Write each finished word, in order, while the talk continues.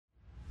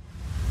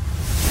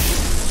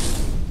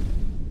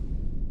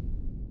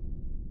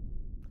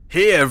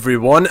Hey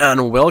everyone,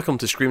 and welcome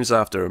to Screams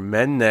After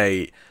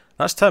Midnight.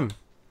 That's Tim.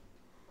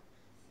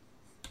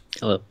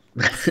 Hello.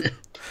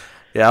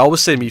 Yeah, I always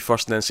say me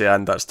first and then say,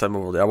 and that's Tim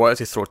over there. I wanted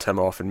to throw Tim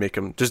off and make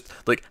him just,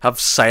 have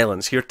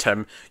silence. Here,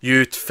 Tim,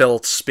 you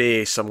filled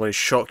space. I'm going to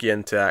shock you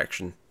into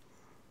action.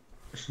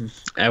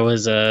 I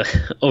was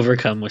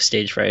overcome with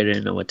stage fright. I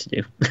didn't know what to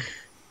do.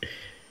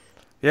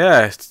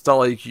 Yeah, it's not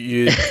like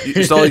you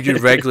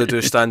regularly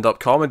do stand-up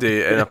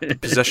comedy in a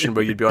position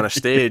where you'd be on a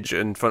stage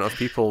in front of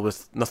people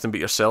with nothing but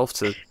yourself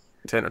to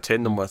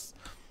entertain them with.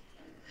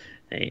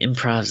 Hey,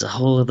 improv's a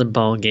whole other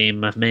ball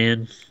game, my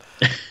man.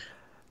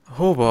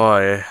 Oh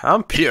boy,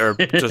 I'm Peter,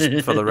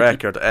 just for the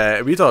record.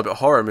 We talk about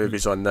horror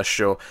movies on this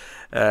show.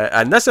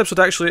 And this episode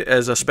actually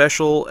is a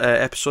special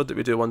episode that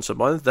we do once a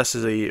month. This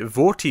is a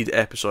voted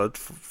episode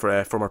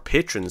from our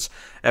patrons.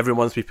 Every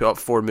month we put up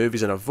 4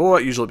 movies in a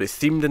vote, usually be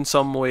themed in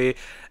some way.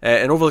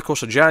 And over the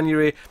course of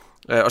over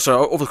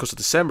the course of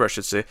December, I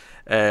should say,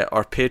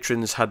 our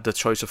patrons had the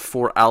choice of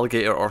 4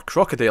 alligator or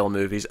crocodile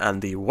movies,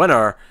 and the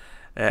winner,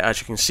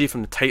 as you can see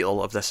from the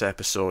title of this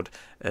episode,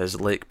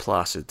 is Lake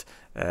Placid.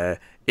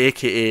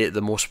 AKA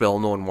the most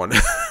well-known one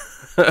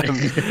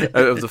out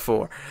of the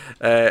 4.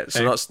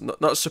 So that's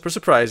not super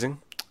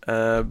surprising,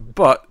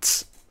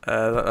 but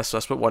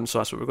that's what won, so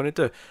that's what we're going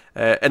to do.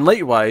 And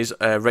likewise,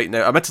 right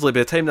now, admittedly,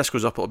 by the time this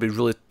goes up, it'll be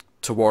really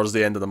towards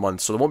the end of the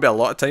month, so there won't be a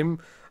lot of time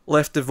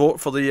left to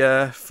vote for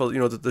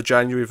the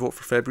January vote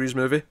for February's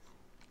movie.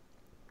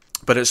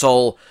 But it's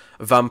all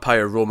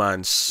vampire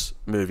romance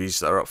movies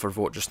that are up for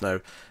vote just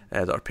now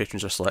that our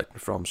patrons are selecting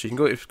from. So you can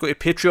go to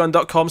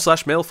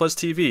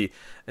patreon.com/MailFuzzTV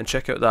and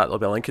check out that. There'll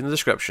be a link in the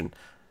description.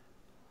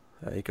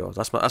 There you go.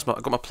 I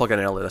got my plug in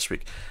early this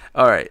week.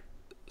 Alright,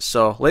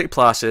 so Lake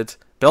Placid,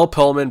 Bill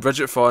Pullman,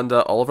 Bridget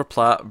Fonda, Oliver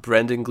Platt,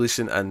 Brendan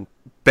Gleeson, and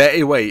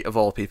Betty White, of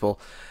all people,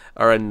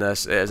 are in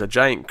this. It is a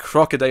giant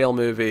crocodile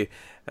movie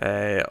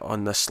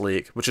on this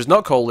lake, which is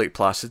not called Lake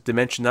Placid. They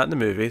mentioned that in the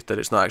movie, that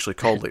it's not actually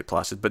called Lake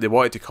Placid, but they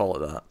wanted to call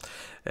it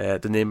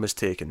that. The name was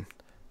taken.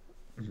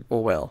 Oh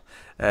well.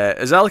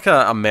 Is that like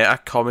a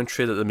meta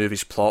commentary that the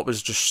movie's plot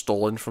was just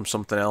stolen from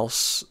something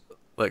else?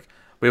 Like,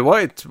 we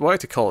wanted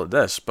to call it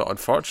this, but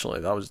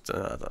unfortunately that was, I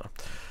don't know.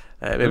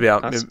 Maybe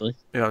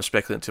I'm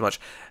speculating too much.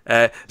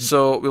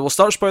 So we will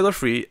start spoiler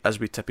free, as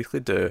we typically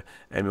do,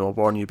 and we will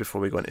warn you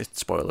before we go into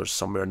spoilers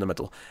somewhere in the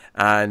middle.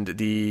 And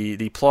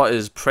the plot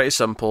is pretty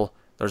simple.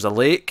 There's a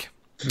lake,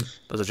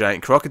 there's a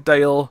giant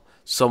crocodile,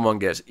 someone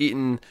gets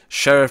eaten,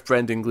 Sheriff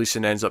Brendan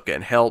Gleeson ends up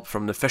getting help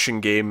from the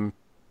fishing game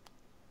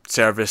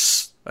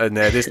service, and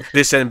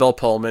they send Bill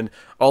Pullman.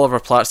 Oliver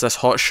Platt's this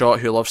hotshot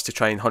who loves to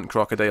try and hunt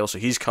crocodiles, so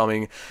he's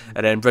coming.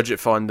 And then Bridget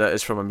Fonda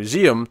is from a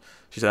museum.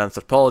 She's an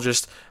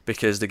anthropologist,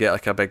 because they get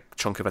like a big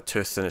chunk of a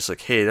tooth, and it's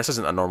like, hey, this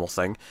isn't a normal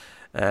thing.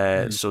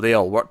 So they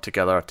all work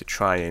together to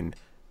try and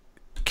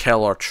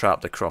kill or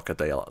trap the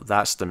crocodile.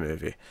 That's the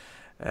movie.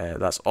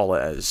 That's all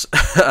it is.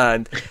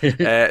 And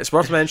it's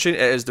worth mentioning,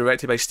 it is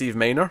directed by Steve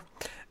Miner,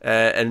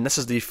 and this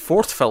is the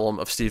 4th film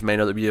of Steve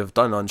Miner that we have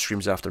done on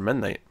Streams After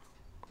Midnight.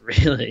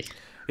 Really?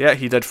 Yeah,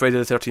 he did Friday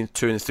the 13th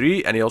 2 and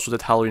 3, and he also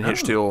did Halloween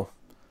H2O.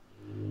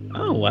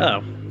 Oh,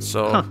 wow.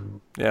 So,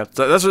 yeah,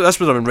 this was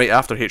right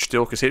after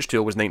H2O, because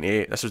H2O was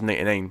 98, this was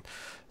 99.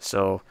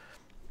 So,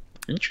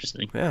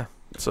 interesting. Yeah,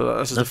 so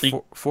this is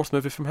the 4th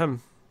movie from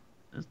him.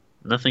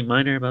 Nothing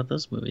minor about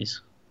those movies.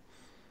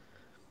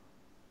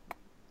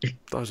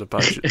 That was a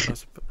bad joke.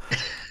 That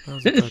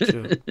was a bad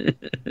joke.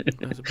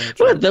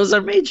 What? Those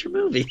are major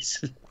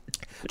movies.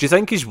 Do you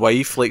think his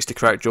wife likes to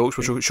crack jokes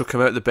where she'll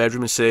come out of the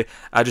bedroom and say,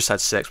 I just had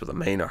sex with a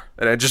minor,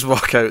 and then just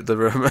walk out the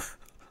room?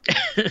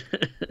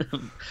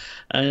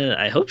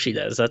 I hope she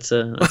does. That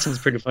sounds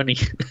pretty funny.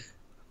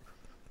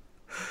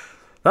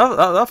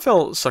 That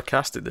felt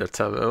sarcastic there,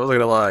 Tim. I wasn't going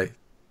to lie.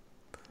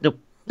 Nope.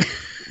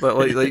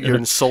 like you're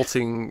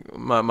insulting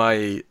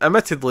my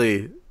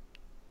admittedly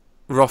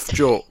rough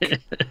joke.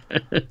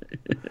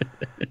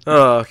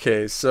 Oh,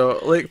 okay, so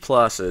Lake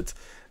Placid.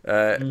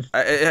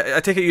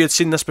 I take it you had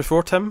seen this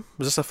before, Tim?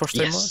 Was this the first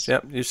time? Yes.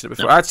 Yep, you've seen it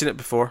before. No. I'd seen it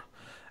before.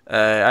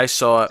 I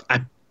saw it.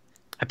 I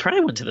probably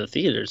went to the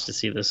theaters to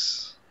see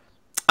this.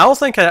 I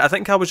think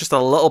I was just a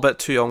little bit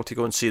too young to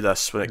go and see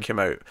this when it came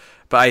out.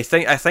 But I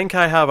think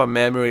I have a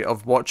memory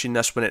of watching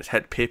this when it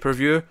hit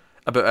pay-per-view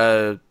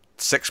about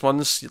 6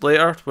 months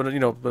later,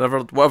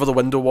 whatever the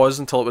window was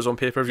until it was on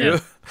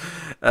pay-per-view.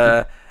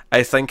 Yeah.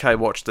 I think I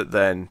watched it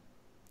then.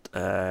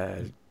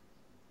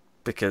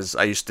 Because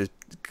I used to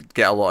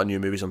get a lot of new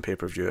movies on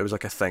pay-per-view. It was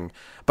like a thing.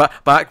 But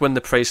back when the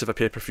price of a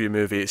pay-per-view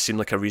movie, it seemed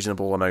like a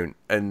reasonable amount,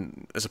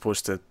 and as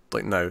opposed to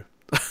like now.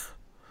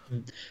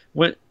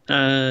 What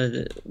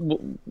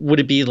would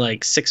it be,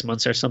 like 6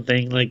 months or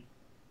something, like,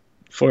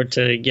 for it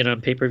to get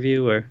on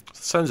pay-per-view, or?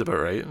 Sounds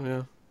about right.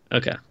 Yeah.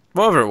 Okay.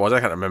 Whatever it was,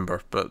 I can't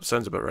remember, but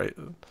sounds about right.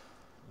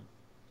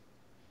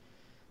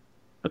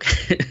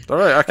 Okay. All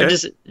right. Okay. I'm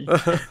just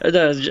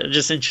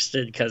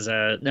interested because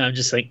I'm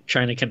just like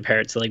trying to compare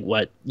it to like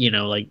what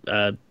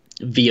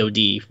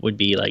VOD would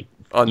be like.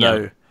 Oh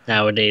no.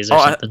 Nowadays or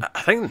something.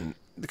 I think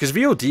because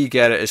VOD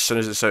get it as soon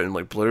as it's out in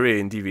like Blu-ray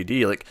and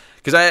DVD. Like,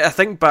 because I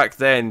think back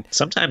then,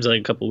 sometimes like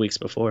a couple weeks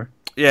before.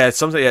 yeah,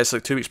 it's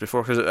like 2 weeks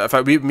before. Because in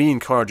fact, me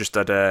and Connor just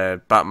did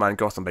Batman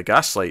Gotham by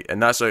Gaslight,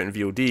 and that's out in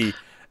VOD,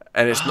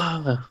 and it's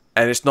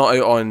not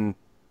out on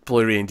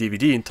Blu-ray and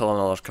DVD until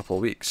another couple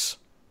of weeks.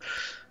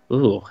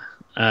 Ooh,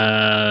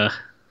 I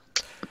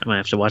might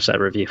have to watch that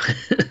review.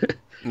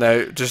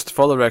 Now, just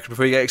for the record,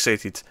 before you get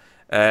excited,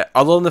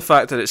 other than the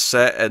fact that it's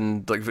set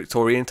in like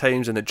Victorian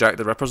times and that Jack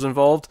the Ripper's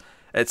involved,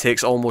 it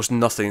takes almost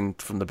nothing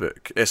from the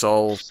book. It's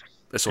all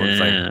its own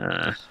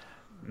thing.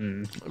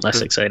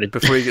 Less excited.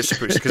 Before you get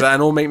super excited, because I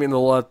know Mike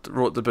Mignola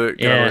wrote the book.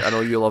 Yeah. I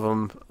know you love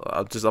him.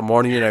 I'm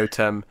warning you now,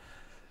 Tim.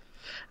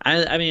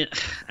 I mean,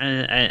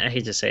 I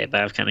hate to say it,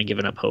 but I've kind of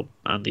given up hope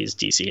on these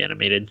DC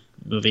animated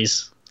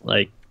movies.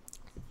 Like,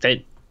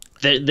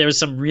 there was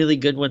some really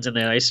good ones in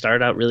there. They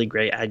started out really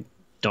great. I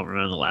don't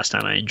remember the last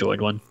time I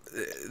enjoyed one.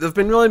 They've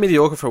been really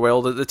mediocre for a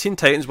while. The Teen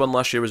Titans one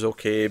last year was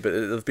okay, but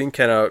they've been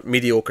kind of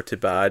mediocre to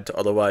bad.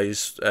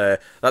 Otherwise,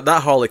 that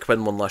Harley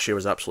Quinn one last year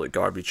was absolute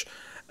garbage.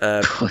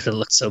 It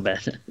looks so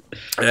bad.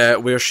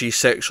 Where she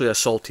sexually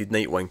assaulted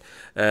Nightwing.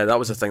 That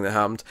was the thing that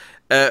happened.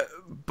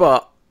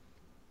 But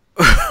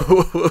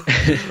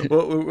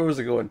where was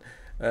it going?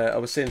 I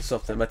was saying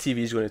something. My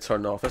TV's going to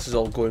turn off. This is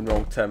all going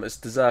wrong, Tim. It's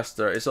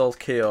disaster. It's all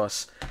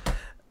chaos.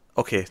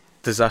 Okay,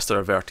 disaster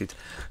averted.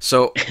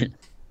 So,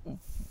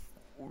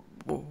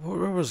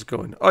 where was it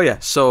going? Oh yeah.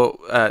 So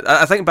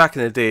I think back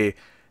in the day,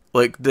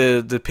 like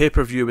the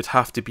pay-per-view would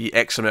have to be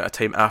X amount of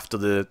time after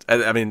the.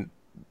 I mean,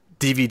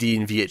 DVD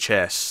and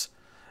VHS.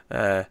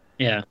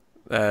 Yeah.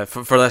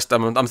 For this,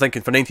 I'm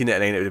thinking for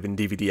 1999 it would have been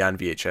DVD and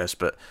VHS,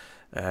 but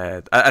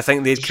I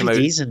think they'd come out.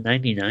 DVDs in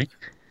 '99.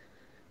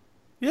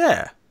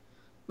 Yeah.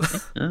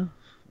 Oh,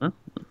 well.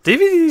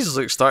 DVDs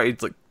like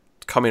started like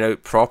coming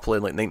out properly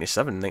in like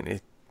 97,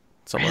 90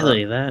 something.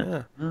 Really, like that.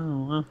 that? Yeah.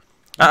 Oh well.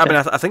 I mean,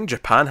 I think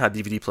Japan had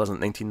DVD players in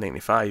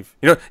 1995.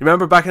 You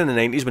remember back in the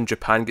 90s when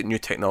Japan got new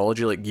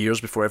technology like years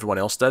before everyone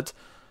else did?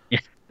 Yeah.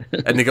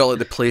 And they got like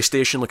the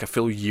PlayStation like a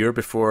full year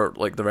before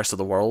like the rest of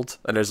the world.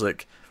 And there's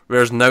like,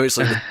 whereas now it's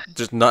like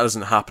just that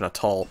doesn't happen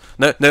at all.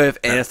 Now if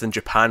anything,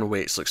 Japan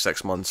waits like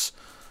 6 months.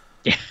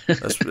 Yeah.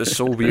 It's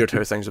so weird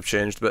how things have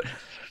changed. But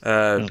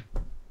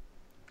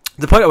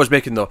the point I was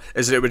making though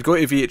is that it would go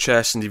to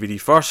VHS and DVD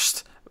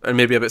first, and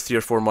maybe about 3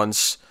 or 4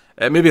 months,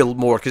 maybe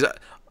more. Because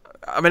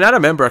I mean, I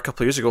remember a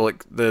couple of years ago,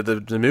 like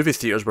the movie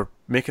theaters were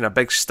making a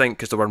big stink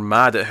because they were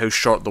mad at how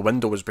short the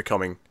window was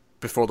becoming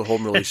before the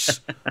home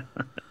release.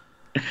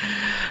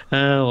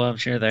 Oh, well, I'm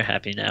sure they're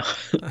happy now.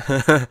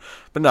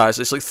 But no,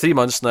 it's like 3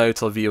 months now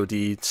till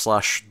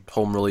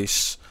VOD/home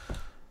release,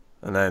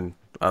 and then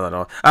I don't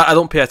know. I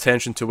don't pay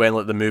attention to when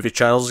like the movie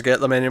channels get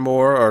them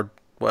anymore or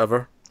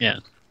whatever. Yeah.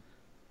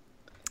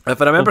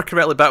 If I remember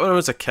correctly, back when I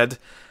was a kid,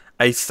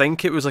 I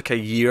think it was like a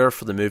year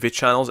for the movie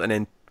channels,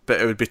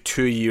 but it would be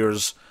 2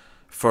 years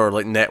for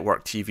like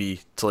network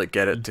TV to like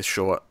get it to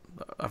show it,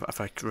 if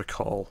I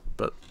recall.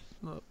 But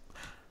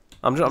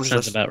I'm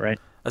Sounds about right.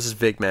 This is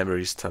vague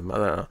memories, Tim. I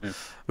don't know. Yeah.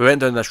 We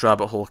went down this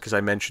rabbit hole because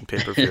I mentioned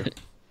pay-per-view.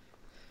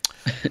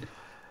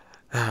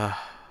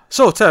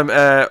 So, Tim,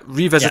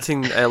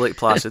 revisiting Lake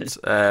Placid,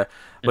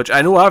 which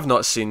I know I've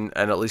not seen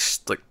in at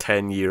least like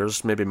 10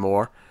 years, maybe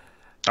more.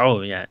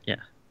 Oh, yeah.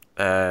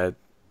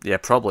 Yeah,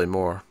 probably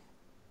more.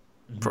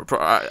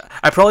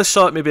 I probably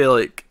saw it maybe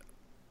like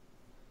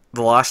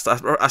the last.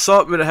 I saw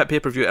it when it hit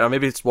pay-per-view, and I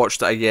maybe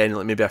watched it again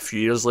like maybe a few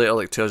years later,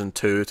 like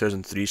 2002,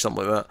 2003,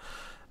 something like that.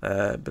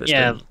 But it's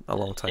been a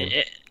long time.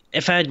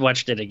 If I had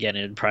watched it again,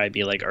 it'd probably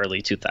be like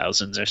early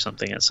 2000s or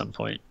something at some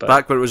point. But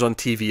back when it was on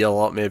TV a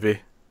lot, maybe.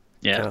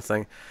 Yeah. Kind of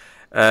thing.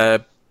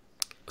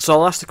 So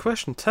I'll ask the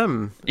question,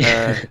 Tim.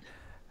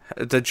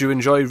 Did you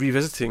enjoy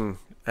revisiting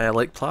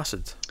Lake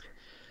Placid?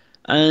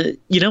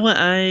 You know what?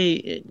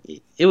 I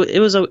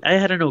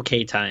had an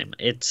okay time.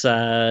 It's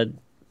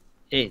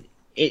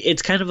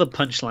it's kind of a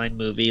punchline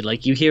movie.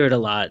 Like you hear it a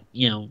lot,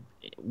 you know,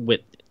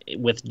 with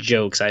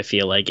jokes. I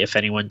feel like if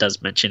anyone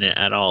does mention it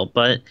at all,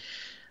 but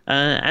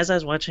as I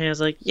was watching, I was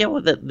like, yeah,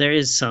 well, there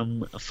is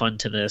some fun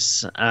to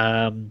this.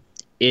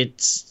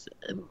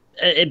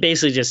 It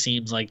basically just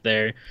seems like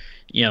they're,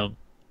 you know,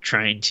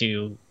 trying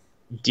to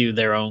do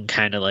their own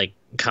kind of like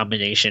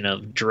combination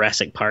of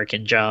Jurassic Park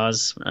and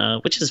Jaws,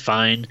 which is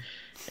fine.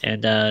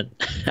 And I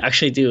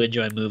actually do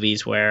enjoy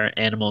movies where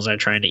animals are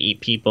trying to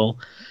eat people.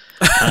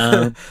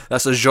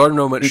 That's a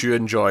genre which you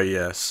enjoy,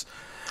 yes.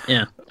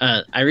 Yeah.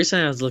 I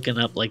recently was looking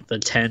up like the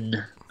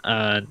 10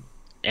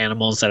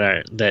 animals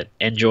that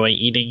enjoy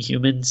eating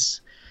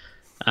humans,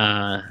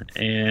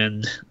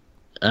 and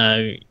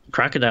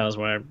crocodiles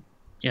were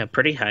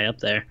pretty high up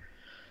there.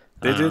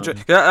 They do.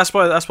 That's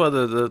why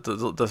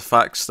the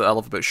facts that I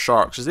love about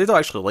sharks is they don't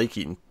actually like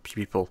eating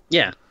people.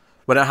 Yeah.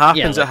 When it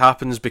happens, it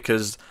happens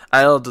because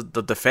either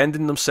they're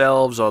defending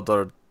themselves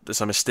or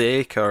it's a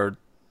mistake or.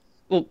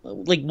 Well,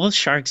 like most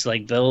sharks,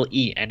 like they'll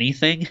eat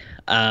anything,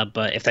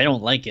 but if they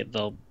don't like it,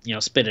 they'll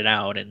spit it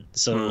out. And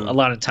so a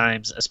lot of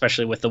times,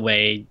 especially with the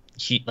way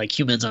like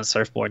humans on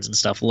surfboards and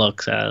stuff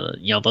look,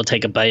 they'll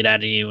take a bite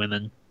out of you and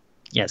then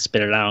yeah,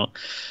 spit it out.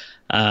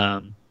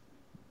 Um,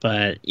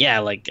 but yeah,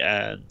 like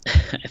I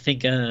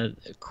think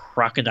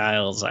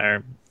crocodiles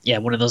are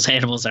one of those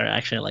animals that are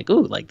actually like,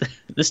 ooh, like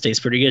this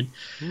tastes pretty good.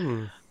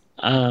 Hmm.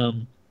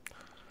 Um,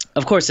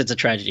 of course, it's a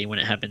tragedy when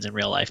it happens in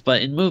real life,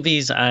 but in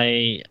movies,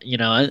 I'm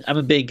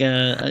a big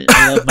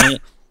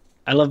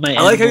I love my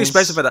I like how you animals.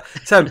 specify that.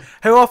 Sam,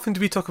 how often do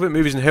we talk about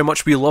movies and how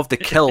much we love the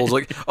kills?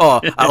 Like, oh,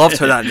 I loved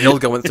how that nail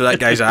gun went through that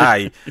guy's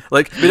eye.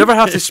 Like, we never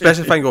have to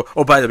specify and go,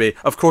 oh, by the way,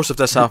 of course, if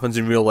this happens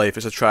in real life,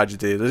 it's a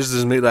tragedy. This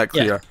doesn't make that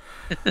Yeah, clear.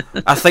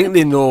 I think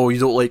they know you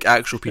don't like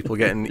actual people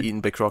getting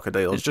eaten by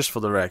crocodiles, just for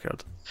the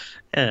record.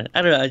 yeah.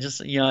 I don't know. I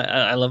just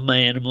I love my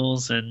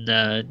animals, and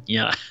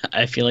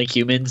I feel like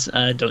humans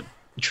don't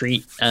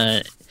treat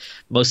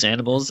most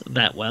animals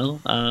that well.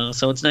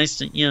 So it's nice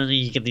to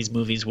you get these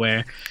movies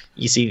where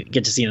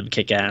get to see them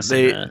kick ass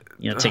They, and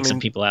I take some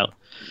mean, people out.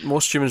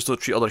 most humans don't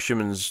treat other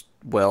humans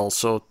well,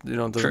 so it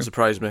doesn't True.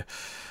 surprise me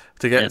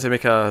Yeah. to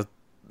make a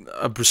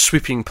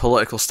sweeping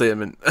political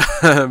statement.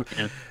 Yeah.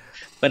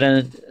 But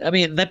I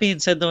mean, that being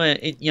said, though,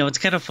 it's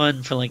kind of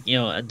fun for like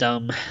a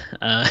dumb,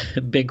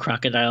 big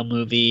crocodile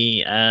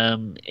movie.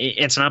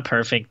 It's not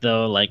perfect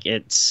though. Like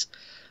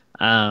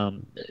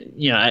um,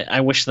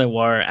 I wish there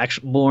were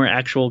more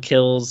actual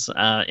kills.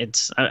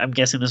 I'm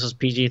guessing this was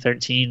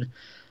PG-13.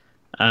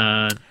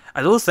 I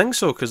don't think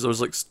so because there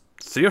was like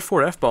 3 or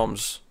 4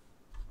 f-bombs.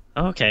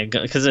 Okay,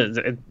 because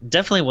it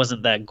definitely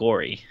wasn't that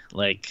gory.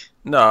 Like,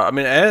 No, I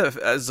mean, I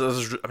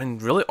mean,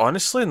 really,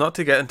 honestly, not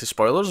to get into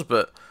spoilers,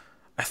 but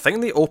I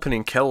think the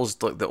opening kill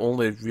is like the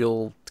only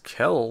real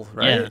kill,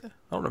 right? yeah, I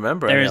don't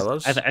remember any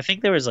others. I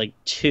think there was like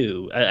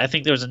two. I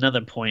think there was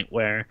another point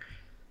where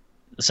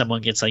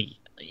someone gets like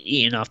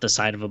eaten off the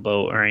side of a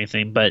boat or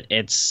anything, but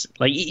it's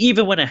like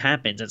even when it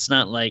happens, it's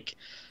not like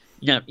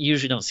you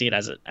usually don't see it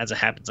as it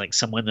happens. Like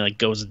someone like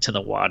goes into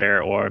the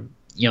water, or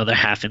they're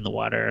half in the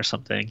water or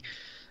something.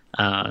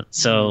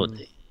 So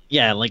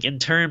yeah, like in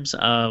terms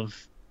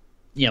of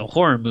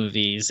horror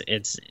movies,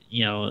 it's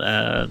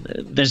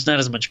there's not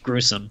as much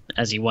gruesome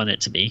as you want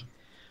it to be.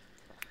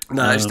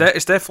 No,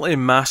 it's definitely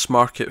mass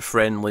market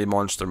friendly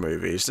monster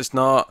movies. It's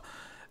not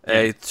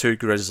Yeah. too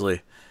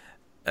grisly,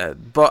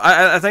 but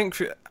I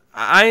think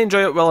I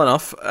enjoy it well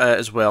enough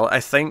as well. I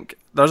think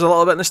there's a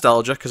little bit of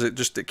nostalgia because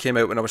it came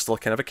out when I was still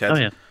kind of a kid. Oh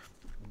yeah.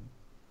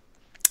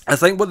 I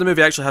think what the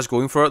movie actually has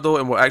going for it though,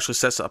 and what actually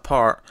sets it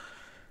apart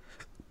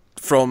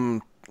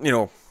from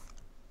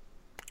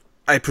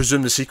I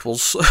presume the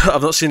sequels.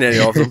 I've not seen any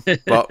of them,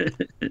 but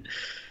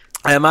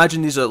I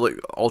imagine these are like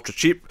ultra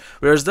cheap.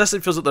 Whereas this,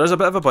 it feels like there is a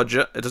bit of a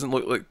budget. It doesn't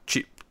look like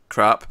cheap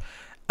crap,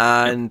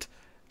 and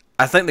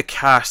I think the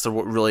cast are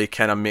what really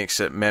kind of makes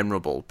it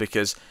memorable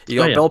because you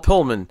got Bill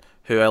Pullman,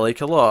 who I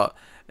like a lot.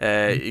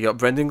 You got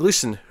Brendan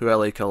Gleeson, who I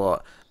like a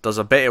lot. There's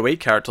a Betty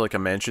White character, like I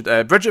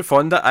mentioned. Bridget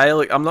Fonda,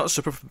 I'm not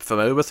super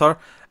familiar with her,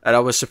 and I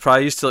was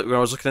surprised when I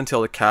was looking into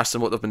all the cast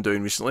and what they've been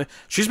doing recently.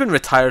 She's been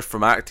retired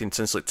from acting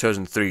since like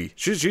 2003.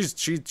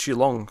 She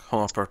long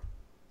hung up her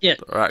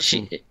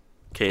acting.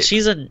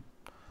 She's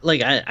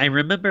I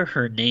remember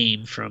her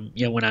name from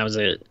when I was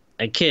a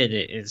kid.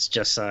 It's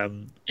just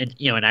an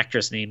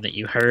actress name that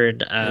you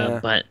heard,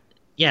 but.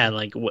 Yeah,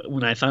 like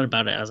when I thought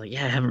about it, I was like, I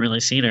haven't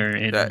really seen her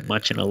in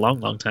a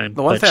long time.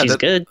 But she's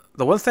good.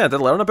 The one thing I did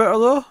learn about her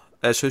though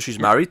is who she's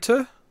married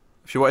to.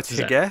 If you wanted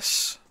to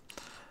guess,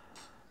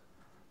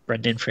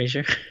 Brendan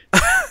Fraser.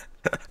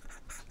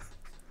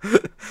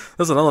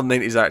 There's another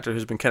 '90s actor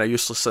who's been kind of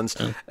useless since.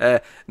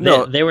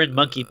 No, they were in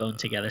Monkey Bone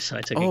together, so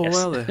I took a guess.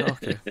 Oh well,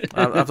 okay.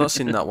 I've not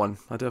seen that one.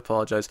 I do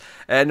apologize.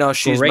 No,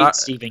 she's great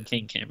Stephen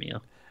King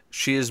cameo.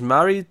 She is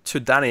married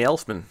to Danny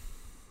Elfman.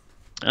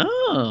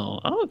 Oh,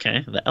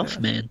 okay. The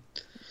Elfman.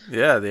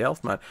 Yeah, the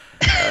Elfman.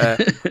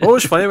 What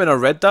was funny when I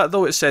read that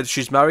though, it said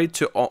she's married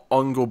to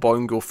Ongo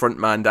Bongo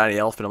frontman Danny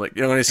Elfman. I'm like,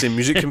 you're going to say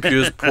music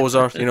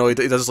composer? He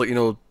does like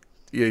your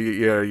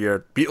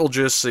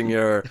Beetlejuice and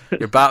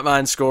your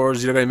Batman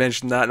scores. You're going to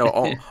mention that?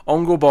 No,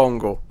 Ongo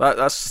Bongo.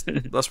 That's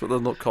what they're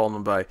not calling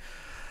him by.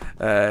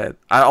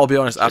 I'll be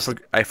honest.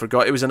 I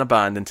forgot he was in a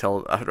band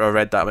until I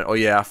read that. I went, oh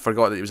yeah, I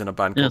forgot that he was in a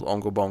band called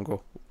Ongo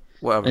Bongo.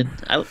 Whatever.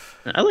 And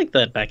I like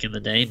that back in the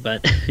day,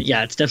 but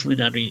yeah, it's definitely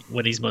not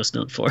what he's most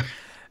known for.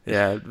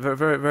 Yeah, very,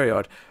 very, very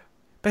odd.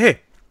 But hey,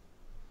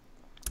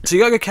 so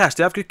you got a good cast,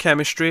 you have good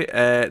chemistry.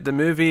 The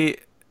movie,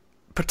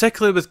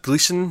 particularly with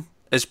Gleeson,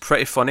 is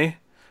pretty funny.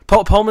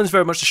 Pullman's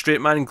very much a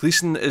straight man, and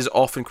Gleeson is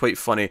often quite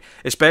funny,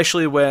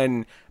 especially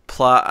when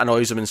Platt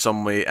annoys him in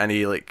some way and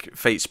he like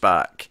fights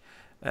back.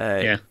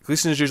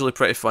 Gleeson is usually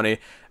pretty funny.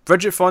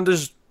 Bridget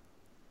Fonda's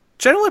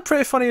generally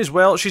pretty funny as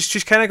well.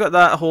 She's kind of got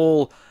that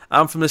whole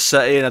I'm from the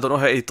city and I don't know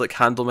how to like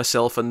handle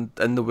myself in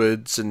the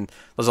woods, and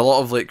there's a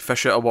lot of like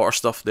fish out of water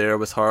stuff there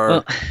with her.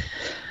 Well,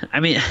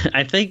 I mean,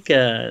 I think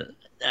I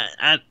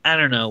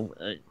don't know.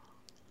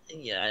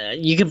 Yeah,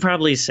 you can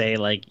probably say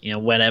like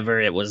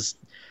whatever, it was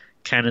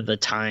kind of the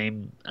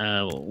time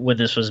when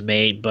this was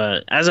made,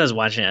 but as I was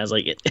watching it, I was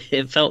like,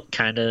 it felt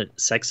kind of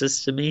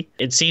sexist to me.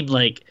 It seemed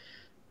like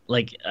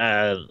like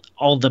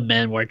all the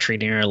men were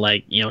treating her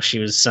like she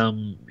was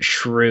some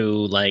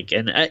shrew, like,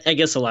 and I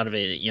guess a lot of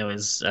it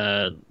is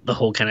the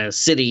whole kind of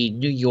city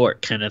New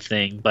York kind of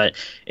thing, but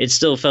it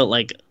still felt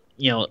like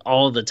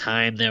all the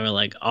time they were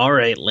like, all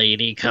right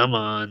lady, come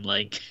on,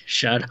 like,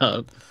 shut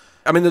up.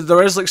 I mean,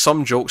 there is like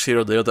some jokes here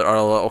or there that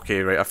are like,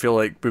 okay, right, I feel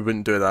like we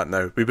wouldn't do that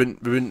now. We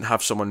wouldn't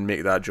have someone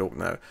make that joke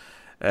now.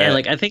 Yeah,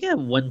 like I think at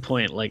one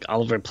point, like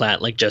Oliver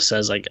Platt, like just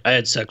says, like, I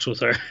had sex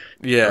with her.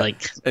 Yeah,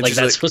 like and like she's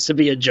that's like, supposed to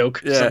be a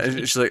joke or yeah, something. and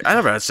she's like, I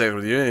never had sex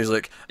with you, and he's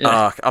like,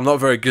 Yeah. I'm not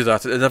very good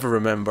at it. I never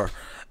remember.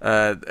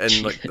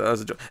 And like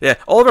that's a joke. Yeah,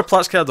 Oliver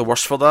Platt's kind of the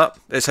worst for that.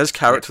 It's his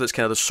character that's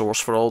kind of the source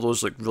for all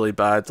those like really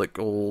bad, like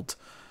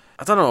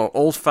I don't know,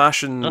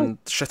 old-fashioned Oh,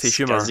 shitty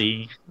humor.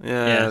 scuzzy.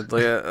 Yeah, Yeah.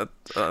 like I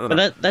don't But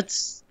know.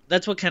 that's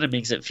what kind of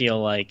makes it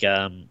feel like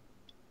I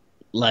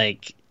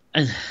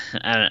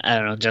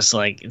don't know, just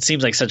like it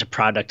seems like such a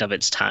product of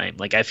its time.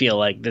 Like I feel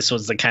like this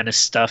was the kind of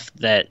stuff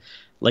that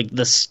like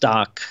the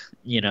stock,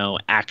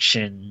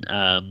 action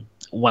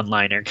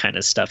one-liner kind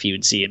of stuff you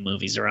would see in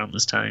movies around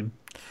this time.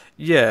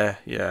 Yeah.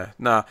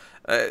 Nah,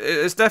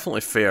 it's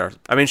definitely fair.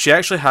 I mean, she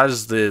actually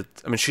has the.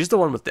 I mean, she's the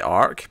one with the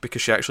arc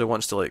because she actually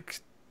wants to like,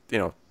 you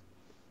know,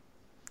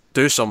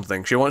 do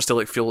something. She wants to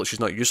like feel that she's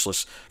not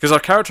useless because her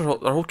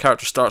whole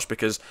character starts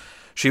because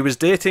she was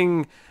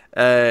dating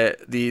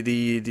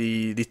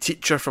the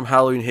teacher from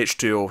Halloween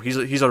H2O.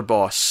 He's her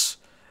boss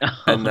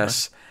in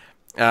this,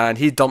 and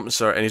he dumps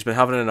her, and he's been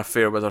having an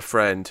affair with her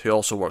friend who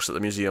also works at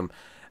the museum,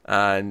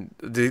 and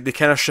they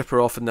kind of ship her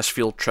off in this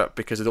field trip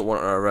because they don't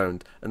want her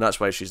around, and that's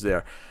why she's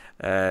there.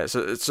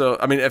 So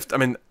I mean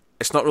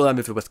it's not really a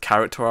movie with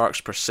character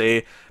arcs per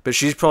se, but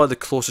she's probably the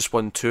closest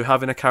one to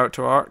having a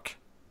character arc.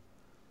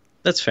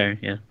 That's fair,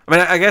 yeah. I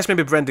mean, I guess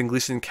maybe Brendan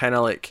Gleeson kind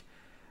of like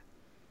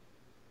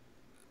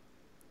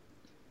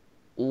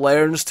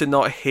learns to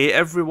not hate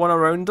everyone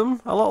around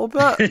him a little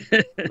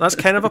bit. That's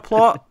kind of a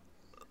plot.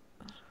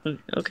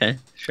 Okay,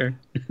 sure.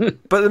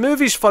 But the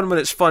movie's fun when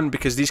it's fun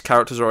because these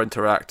characters are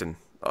interacting.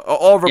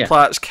 Oliver Yeah.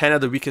 Platt's kind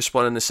of the weakest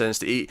one in the sense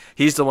that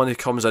he's the one who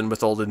comes in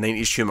with all the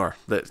 90s humour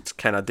that's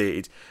kind of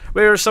dated.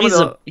 Whereas some of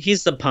the...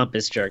 He's the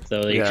pompous jerk,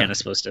 though. You're Yeah. kind of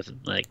supposed to,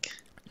 like,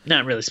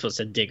 not really supposed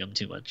to dig him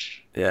too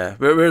much. Yeah,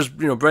 whereas,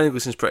 Brendan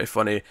Gleeson's pretty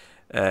funny,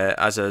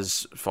 as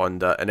is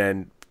Fonda, and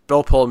then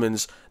Bill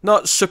Pullman's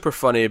not super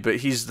funny, but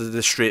he's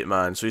the straight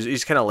man, so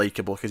he's kind of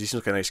likeable because he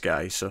seems like a nice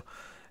guy, so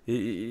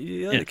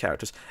you like Yeah. the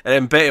characters. And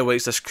then Betty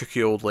White's this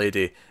kooky old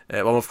lady.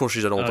 Well, of course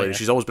she's an old Oh, lady. yeah.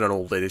 She's always been an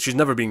old lady. She's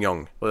never been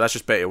young. Well, that's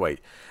just Betty White.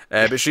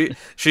 But she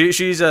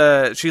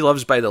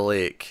lives by the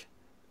lake,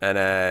 and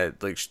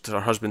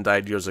her husband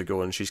died years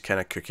ago, and she's kind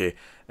of kooky.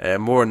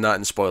 More on that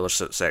in spoiler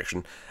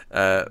section.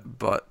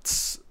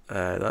 But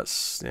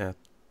that's yeah.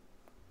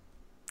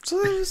 So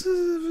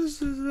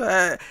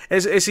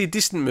it's a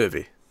decent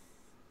movie.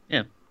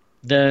 Yeah.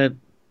 The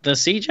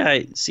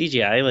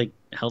CGI like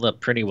held up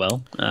pretty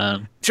well.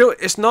 So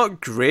it's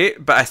not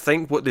great, but I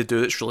think what they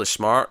do that's really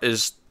smart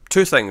is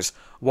two things.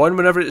 One,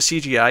 whenever it's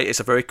CGI, it's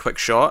a very quick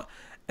shot,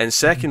 and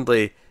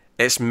secondly,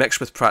 it's mixed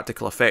with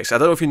practical effects. I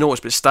don't know if you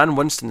noticed, but Stan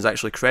Winston's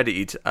actually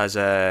credited as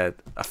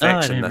effects I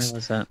in didn't this.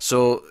 realize that.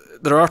 So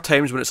there are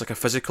times when it's like a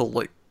physical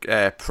like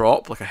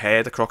prop, like a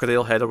head, a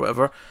crocodile head or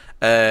whatever.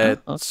 Okay.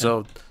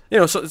 So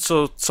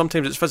so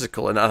sometimes it's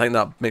physical, and I think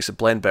that makes it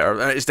blend better.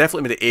 It's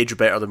definitely made it age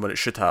better than what it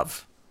should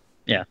have.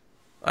 Yeah.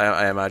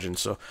 I imagine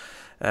so.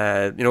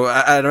 I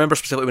remember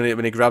specifically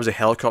when he grabs a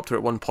helicopter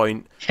at one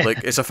point.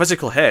 Like it's a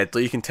physical head,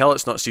 like you can tell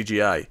it's not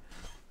CGI.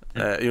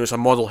 It's a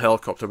model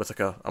helicopter with like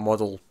a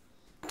model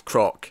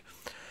croc.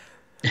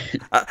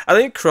 I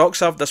think crocs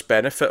have this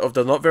benefit of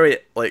they're not very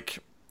like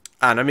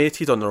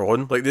animated on their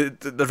own. Like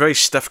they're very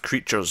stiff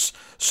creatures,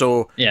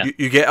 so Yeah.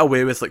 you get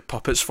away with like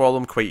puppets for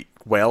them quite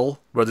well,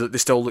 where they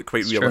still look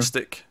quite It's true.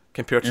 realistic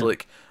compared to Yeah.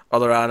 like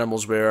other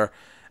animals where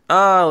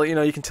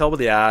you can tell by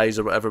the eyes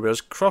or whatever.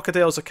 Whereas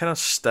crocodiles are kind of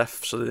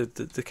stiff, so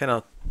they kind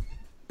of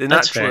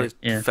That's fair, naturally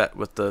yeah. fit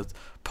with the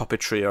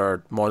puppetry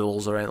or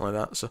models or anything like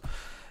that. So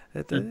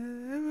it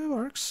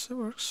works. It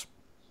works.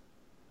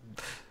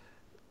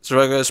 So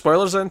I got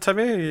spoilers then,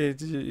 Timmy.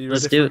 You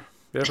Let's ready do it.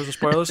 ready for some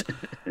spoilers?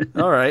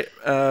 All right.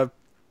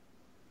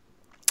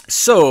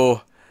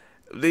 So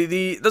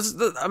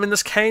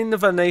there's kind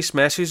of a nice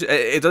message.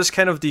 It does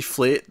kind of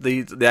deflate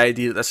the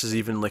idea that this is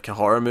even like a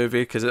horror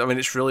movie because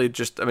it's really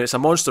just it's a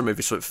monster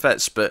movie, so it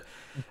fits. But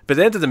by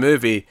the end of the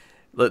movie,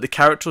 like the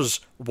characters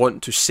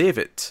want to save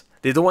it.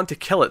 They don't want to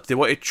kill it. They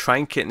want to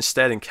trank it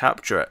instead and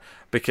capture it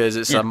because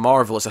it's a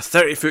marvel. It's a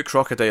 30-foot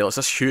crocodile. It's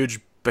this huge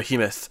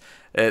behemoth.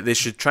 They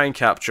should try and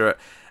capture it,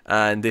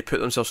 and they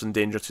put themselves in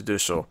danger to do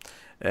so,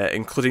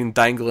 including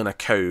dangling a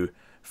cow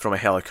from a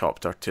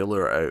helicopter to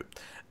lure it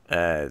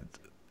out.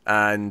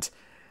 And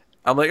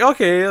I'm like,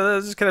 okay,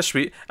 this is kind of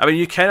sweet. I mean,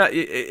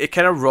 it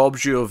kind of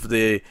robs you of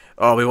the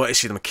we want to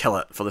see them kill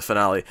it for the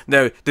finale.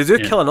 Now they do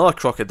kill another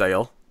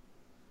crocodile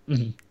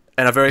in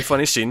a very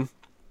funny scene.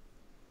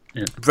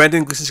 Yeah.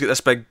 Brendan Gleeson's got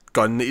this big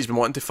gun that he's been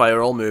wanting to fire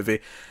all movie,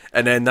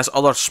 and then this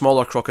other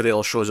smaller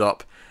crocodile shows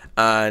up,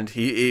 and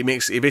he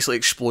basically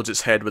explodes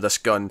its head with this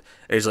gun.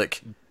 And he's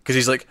like, because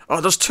he's like,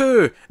 oh, there's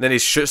two, and then he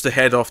shoots the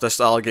head off this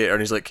alligator,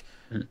 and he's like,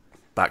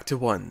 back to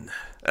one,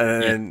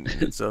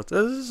 and so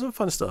this is some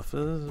fun stuff.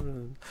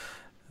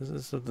 This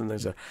is something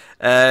nice there.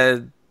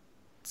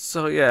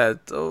 So yeah,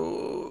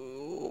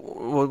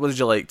 what did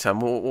you like, Tim?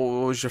 What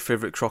was your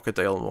favourite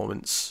crocodile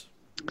moments?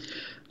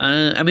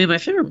 I mean, my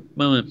favorite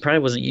moment probably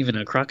wasn't even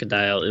a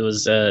crocodile. It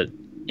was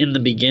in the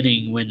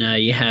beginning when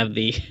you have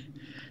the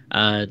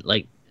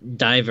like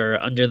diver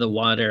under the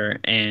water,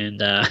 and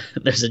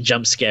there's a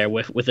jump scare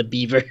with a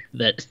beaver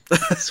that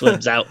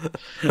swims out.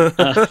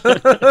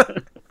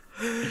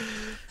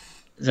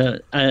 So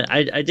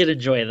I did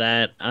enjoy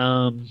that.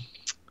 I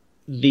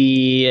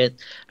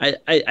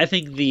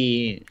think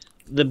the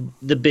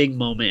big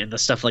moment and the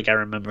stuff like I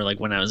remember like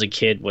when I was a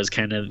kid was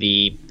kind of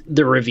the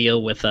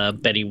reveal with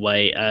Betty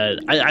White.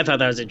 I thought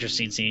that was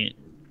interesting, seeing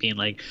being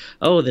like,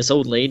 oh, this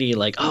old lady,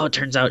 like, oh, it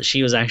turns out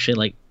she was actually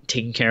like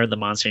taking care of the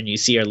monster, and you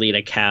see her lead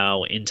a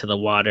cow into the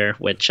water,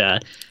 which I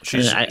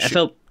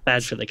felt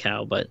bad for the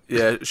cow, but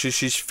yeah,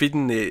 she's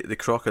feeding the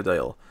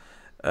crocodile.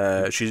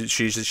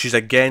 She's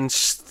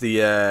against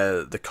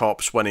the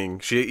cops winning.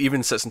 She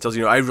even sits and tells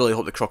I really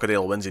hope the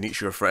crocodile wins and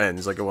eats your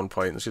friends. Like at one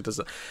point, and she does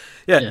that.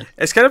 Yeah.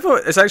 It's kind of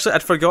it's actually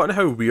I'd forgotten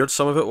how weird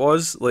some of it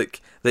was.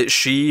 Like that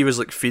she was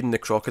like feeding the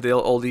crocodile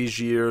all these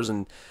years,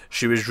 and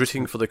she was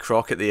rooting for the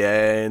croc at the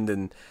end,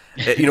 and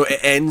it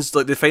ends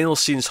like the final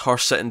scene's her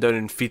sitting down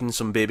and feeding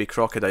some baby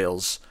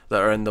crocodiles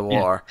that are in the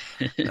water.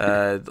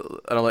 And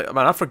I'm like,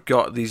 man, I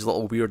forgot these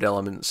little weird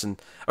elements,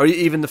 or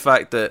even the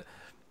fact that.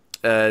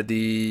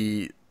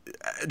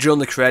 During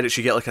the credits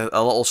you get like a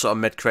little sort of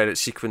mid-credit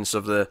sequence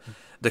of the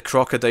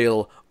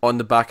crocodile on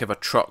the back of a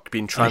truck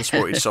being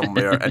transported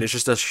somewhere, and it's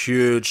just this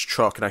huge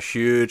truck and a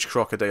huge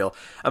crocodile.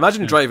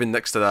 Imagine driving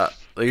next to that.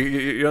 Like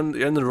you're on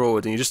the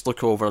road and you just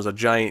look over, there's a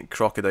giant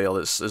crocodile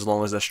that's as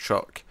long as this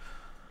truck.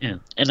 Yeah,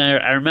 and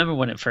I remember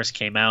when it first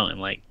came out, and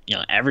like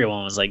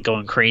everyone was like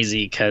going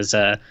crazy because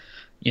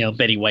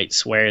Betty White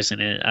swears in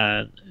it.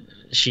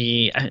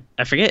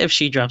 I forget if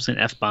she drops an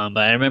F-bomb,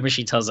 but I remember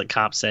she tells the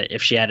cops that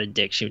if she had a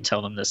dick, she would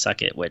tell them to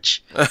suck it,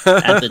 which at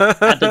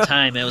the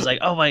time it was like,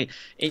 oh my,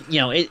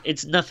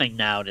 it's nothing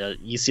now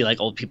you see like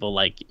old people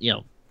like,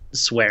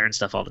 swear and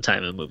stuff all the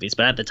time in movies.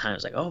 But at the time it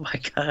was like, oh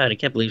my God, I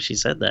can't believe she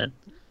said that.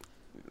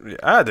 Yeah,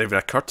 that didn't even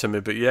occur to me,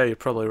 but yeah, you're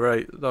probably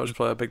right. That was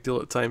probably a big deal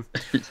at the time.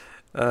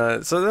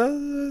 So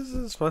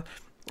that's fun.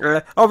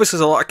 Obviously,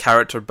 there's a lot of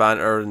character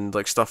banter and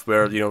like stuff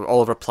where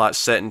Oliver Platt's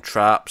setting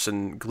traps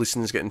and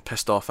Gleason's getting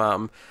pissed off at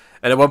him,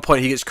 and at one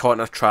point he gets caught in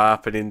a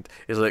trap and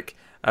he's like,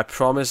 "I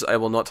promise I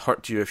will not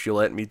hurt you if you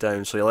let me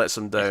down." So he lets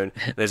him down,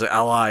 and he's like, "I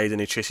lied," and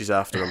he chases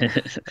after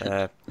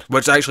him,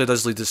 which actually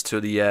does lead us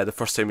to the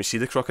first time we see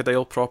the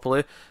crocodile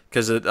properly,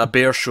 because a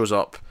bear shows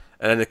up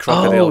and then the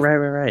crocodile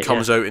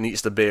comes out and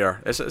eats the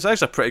bear. It's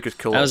actually a pretty good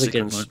cool. That was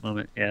sequence. A good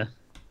moment, yeah.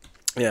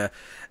 Yeah,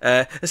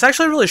 it's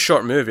actually a really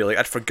short movie. Like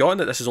I'd forgotten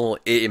that this is only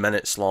 80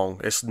 minutes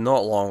long. It's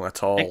not long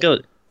at all.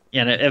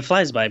 It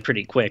flies by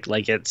pretty quick.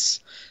 Like it's,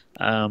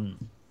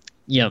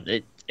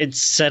 it's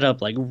set up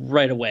like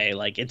right away.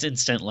 Like it's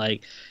instant.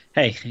 Like,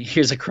 hey,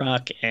 here's a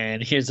croc,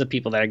 and here's the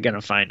people that are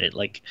gonna find it.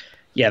 Like,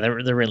 yeah, there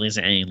really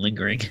isn't any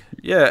lingering.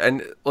 Yeah,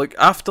 and like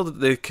after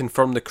they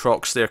confirm the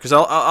croc's there, because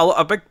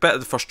a big bit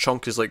of the first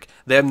chunk is like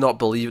them not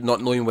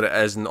knowing what it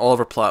is, and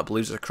Oliver Platt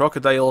believes it's a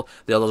crocodile,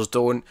 the others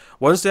don't.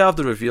 Once they have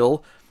the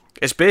reveal,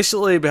 it's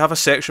basically we have a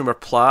section where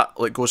Platt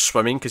like goes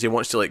swimming because he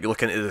wants to like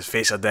look into the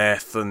face of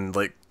death and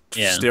like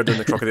stare down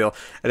the crocodile,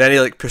 and then he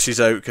like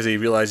pushes out because he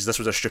realizes this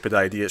was a stupid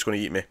idea, it's going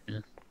to eat me. Yeah.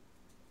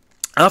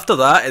 After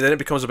that, and then it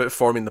becomes about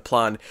forming the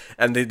plan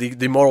and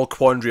the moral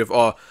quandary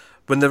of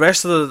when the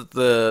rest of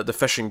the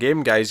fish and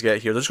game guys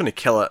get here, they're just going to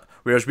kill it,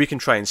 whereas we can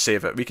try and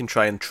save it. We can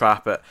try and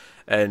trap it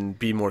and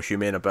be more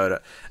humane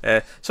about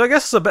it. So I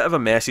guess there's a bit of a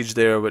message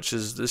there, which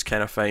is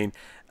kind of fine,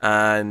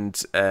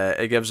 and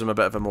it gives them a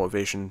bit of a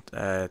motivation.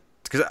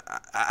 Because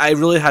I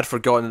really had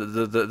forgotten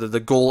that the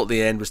goal at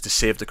the end was to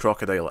save the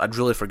crocodile. I'd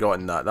really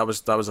forgotten that. That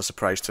was a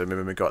surprise to me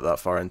when we got that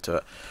far into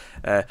it.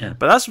 But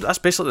that's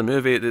basically the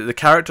movie. The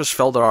characters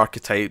fill their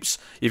archetypes.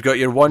 You've got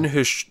your one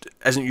who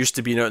isn't used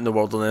to being out in the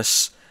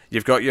wilderness.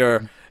 You've got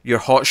your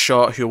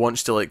hotshot who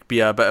wants to like be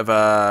a bit of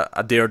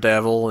a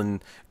daredevil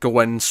and go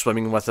in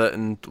swimming with it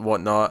and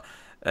whatnot,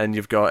 and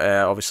you've got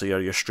obviously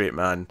your straight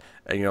man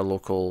and your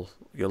local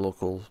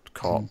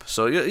cop.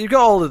 So you've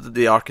got all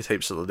the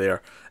archetypes that are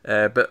there,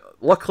 but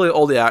luckily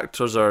all the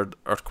actors are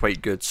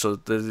quite good, so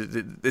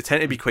they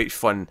tend to be quite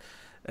fun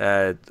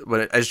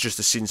when it is just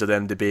the scenes of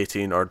them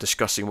debating or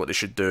discussing what they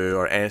should do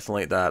or anything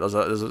like that.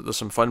 There's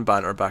some fun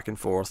banter back and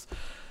forth.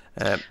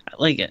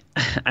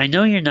 I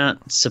know you're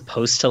not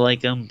supposed to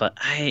like him, but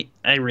I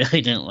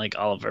really didn't like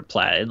Oliver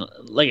Platt.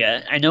 Like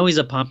I know he's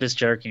a pompous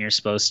jerk, and you're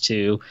supposed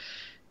to,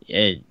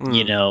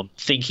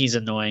 think he's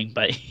annoying,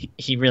 but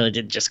he really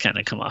did just kind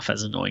of come off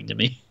as annoying to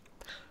me.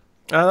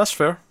 That's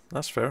fair.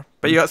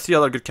 But you got 3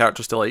 other good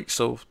characters to like,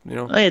 so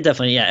Oh yeah,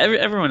 definitely. Yeah,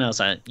 everyone else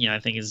I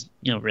think is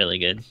really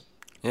good.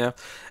 Yeah,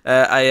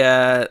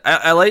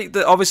 I like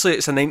that. Obviously,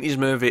 it's a 90s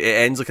movie. It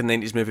ends like a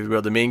 90s movie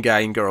where the main guy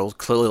and girl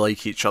clearly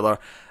like each other.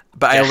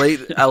 But I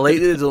like that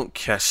they don't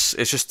kiss.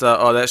 It's just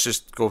let's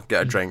just go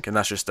get a drink, and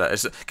that's just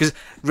it. Because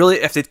really,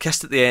 if they'd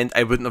kissed at the end,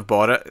 I wouldn't have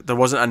bought it. There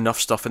wasn't enough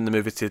stuff in the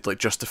movie to like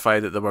justify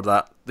that they were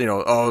that. We're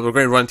going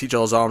to run to each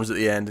other's arms at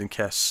the end and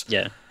kiss.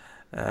 Yeah.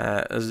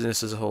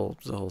 This is the whole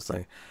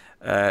thing.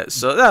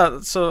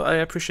 So I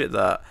appreciate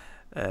that.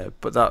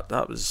 But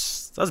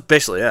that's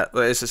basically it.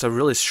 It's a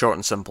really short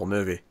and simple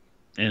movie.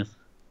 Yeah.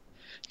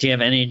 Do you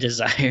have any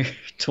desire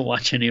to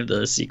watch any of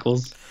the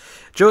sequels?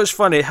 Joe, it's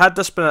funny. Had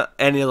this been at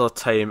any other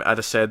time, I'd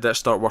have said let's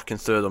start working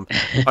through them.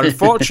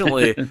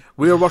 Unfortunately,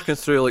 we are working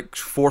through like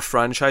 4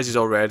 franchises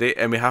already,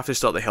 and we have to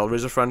start the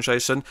Hellraiser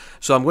franchise soon.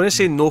 So I'm going to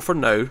say no for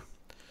now.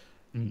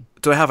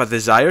 Do I have a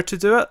desire to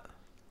do it?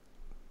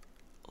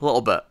 A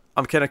little bit.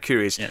 I'm kind of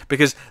curious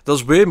because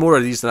there's way more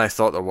of these than I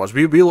thought there was.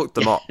 We looked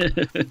them up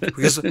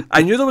because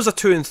I knew there was a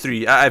 2 and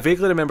 3. I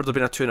vaguely remember there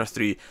being a 2 and a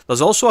 3.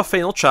 There's also a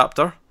final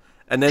chapter,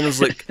 and then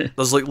there's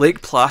like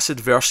Lake Placid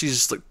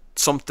versus like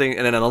something,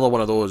 and then another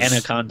one of those.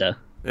 Anaconda.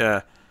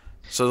 Yeah.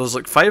 So there's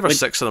like 5 or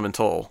 6 of them in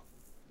total.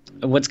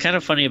 What's kind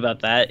of funny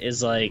about that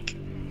is like,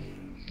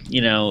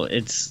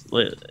 it's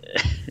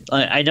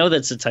I know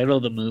that's the title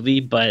of the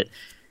movie, but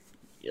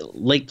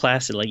Lake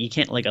Placid, like you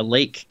can't, like a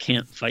lake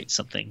can't fight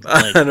something.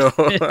 Like, I know.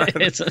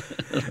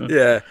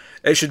 Yeah,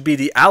 it should be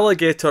the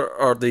alligator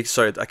or I keep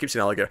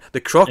saying alligator.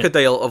 The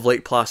crocodile of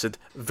Lake Placid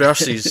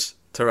versus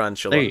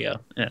tarantula. There you go.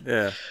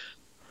 Yeah.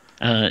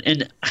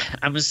 And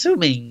I'm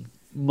assuming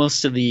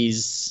most of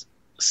these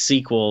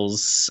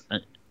sequels,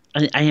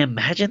 I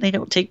imagine they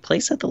don't take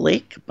place at the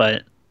lake,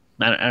 but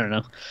I don't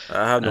know.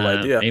 I have no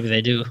idea. Maybe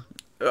they do.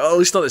 At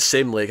least not the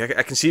same lake.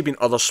 I can see it being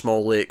other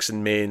small lakes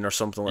in Maine or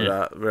something like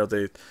that, where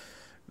they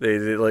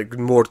like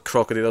more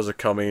crocodiles are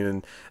coming,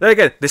 and then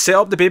again they set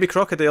up the baby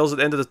crocodiles at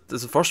the end of the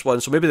first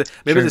one. So maybe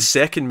the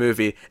second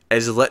movie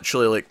is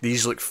literally like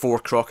these like 4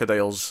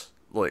 crocodiles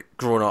like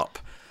grown up.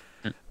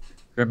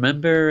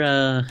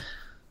 Remember,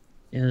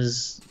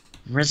 is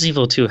Resident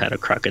Evil 2 had a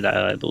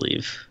crocodile, I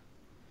believe.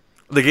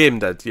 The game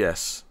did,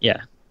 yes.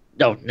 Yeah.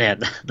 No,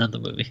 not the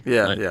movie.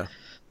 Yeah.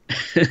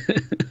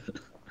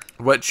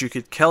 Which you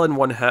could kill in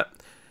one hit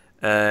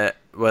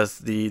with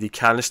the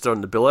canister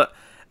and the bullet.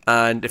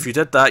 And if you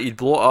did that, you'd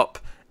blow it up.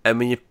 And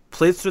when you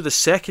played through the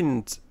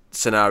second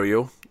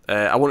scenario,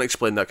 I won't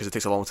explain that because it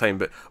takes a long time,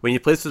 but when you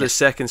played through the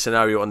second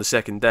scenario on the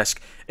second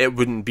disc, it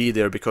wouldn't be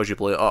there because you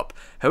blew it up.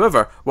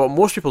 However, what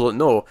most people don't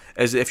know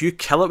is that if you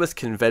kill it with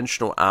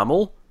conventional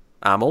ammo,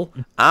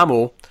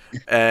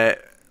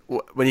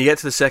 when you get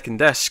to the second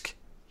disc,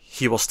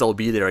 he will still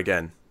be there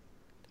again.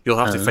 You'll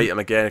have to fight him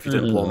again if you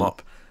didn't blow him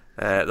up.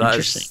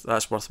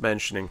 That's worth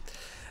mentioning.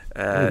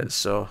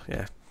 So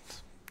yeah.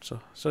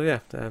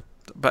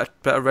 Bit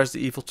of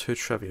Resident Evil 2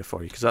 trivia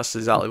for you, because that's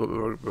exactly what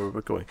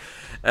we're going.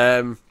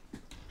 And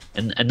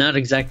not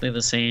exactly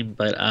the same,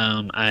 but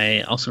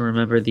I also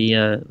remember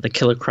the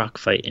Killer Croc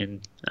fight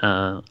in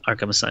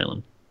Arkham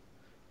Asylum.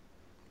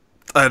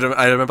 I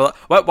remember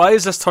that. Why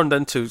is this turned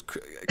into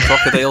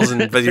crocodiles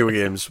in video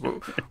games?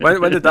 When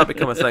did that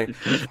become a thing?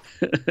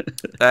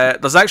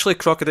 There's actually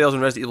crocodiles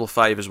in Resident Evil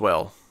 5 as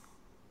well.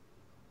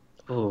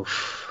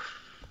 Oof.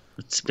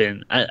 It's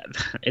been a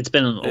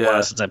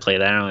while since I played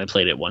that. I only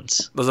played it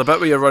once. There's a bit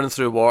where you're running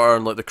through water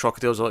and like the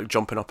crocodiles are like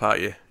jumping up at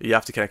you. You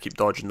have to kind of keep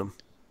dodging them.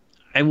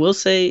 I will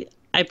say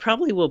I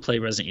probably will play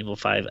Resident Evil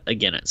 5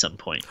 again at some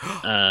point.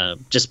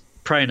 Just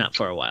probably not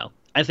for a while.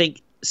 I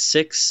think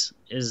 6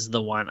 is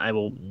the one I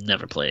will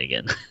never play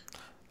again.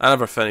 I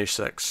never finished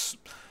 6,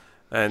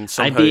 and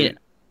somehow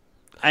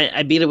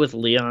I beat it with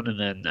Leon, and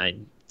then I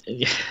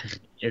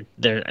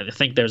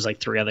think there's like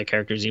 3 other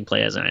characters you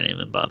play as, and I didn't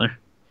even bother.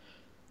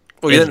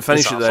 Well, you didn't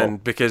finish it then,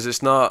 because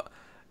it's not.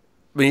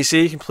 When you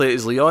say you can play it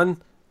as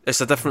Leon, it's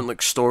a different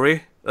like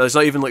story. It's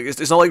not even like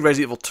it's not like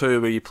Resident Evil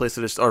 2 where you play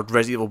through this, or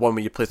Resident Evil 1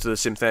 where you play through the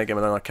same thing again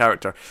with another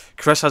character.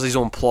 Chris has his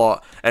own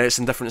plot, and it's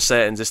in different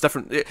settings. It's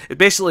different.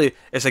 Basically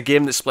it's a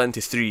game that's split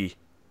into 3.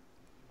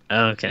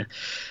 Oh, okay.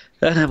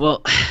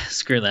 Well,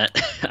 screw that.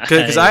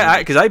 Because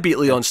I beat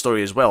Leon's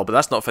story as well, but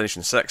that's not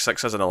finishing 6.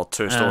 6 has another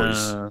 2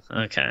 stories.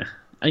 Okay.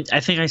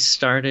 I think I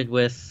started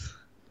with.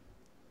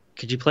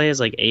 Could you play as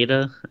like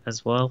Ada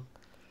as well?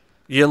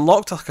 You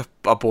unlocked like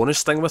a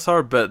bonus thing with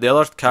her, but the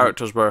other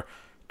characters were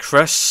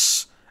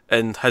Chris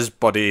and his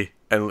buddy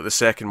in like the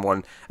second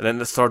one, and then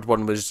the third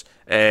one was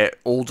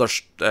older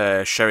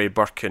Sherry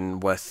Birkin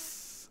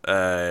with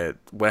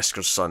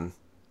Wesker's son.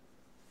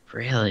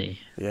 Really?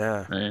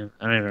 Yeah. I don't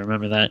even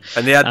remember that.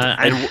 And they had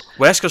and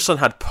Wesker's son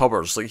had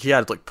powers. Like he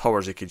had like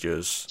powers he could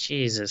use.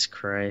 Jesus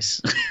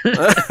Christ. I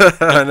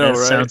know, that right?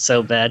 Sounds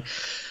so bad.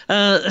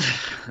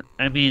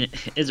 I mean,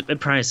 it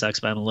probably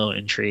sucks, but I'm a little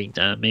intrigued.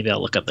 Maybe I'll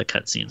look up the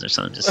cutscenes or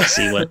something just to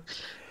see what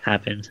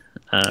happened.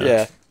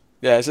 Yeah.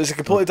 It's a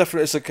completely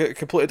different. It's a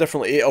completely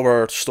different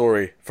 8-hour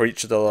story for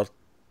each of the other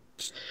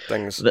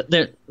things.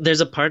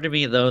 There's a part of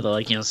me though that,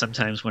 like,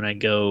 sometimes when I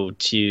go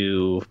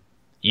to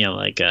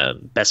like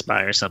Best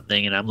Buy or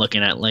something, and I'm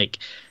looking at like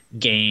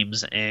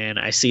games, and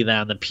I see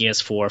that on the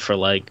PS4 for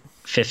like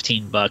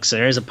 $15.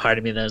 There is a part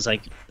of me that's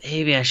like,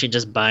 maybe I should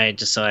just buy it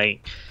just so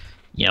I,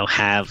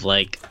 have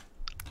like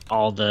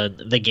all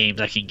the games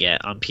I can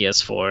get on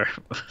PS4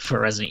 for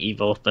Resident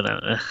Evil, but I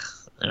don't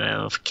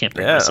know if I can't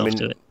bring myself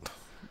to it.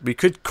 We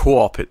could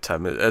co-op it,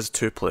 Tim. It is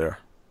 2-player.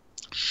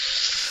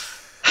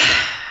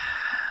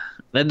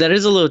 That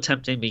is a little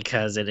tempting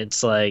because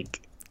it's like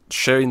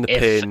sharing the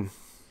pain.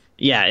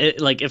 Yeah,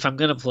 if I'm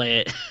gonna play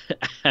it,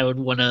 I would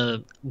want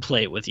to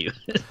play it with you.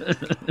 I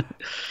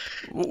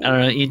don't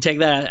know. You can take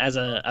that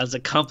as a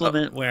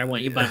compliment where I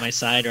want you by my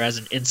side, or as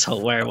an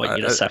insult where I want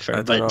you to suffer.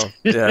 I don't know.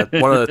 Yeah,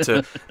 one of the two.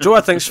 Do you know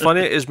what I think's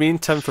funny is me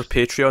and Tim for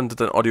Patreon did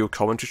an audio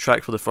commentary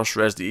track for the first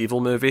Resident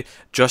Evil movie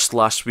just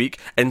last week,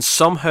 and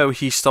somehow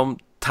he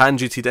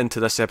tangented into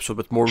this episode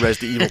with more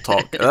Resident Evil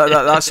talk.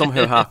 that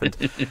somehow happened.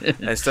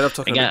 Instead of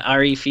talking, I got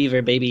RE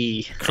fever,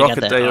 baby.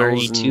 Crocodiles. I got that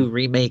RE2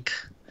 remake.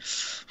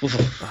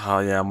 Oh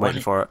yeah, I'm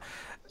waiting for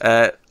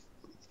it.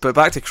 But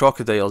back to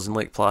Crocodiles and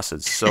Lake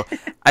Placid. So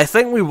I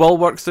think we will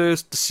work through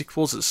the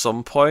sequels at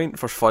some point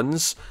for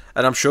funds,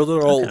 and I'm sure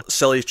they're all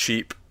silly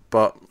cheap,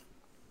 but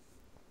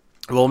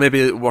we'll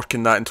maybe work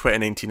in that in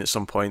 2019 at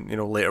some point,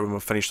 later when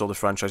we've finished all the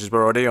franchises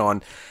we're already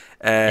on.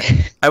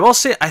 I will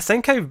say, I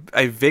think I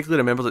vaguely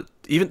remember that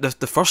even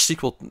the first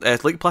sequel,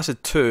 Lake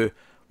Placid 2,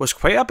 was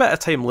quite a bit of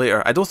time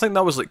later. I don't think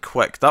that was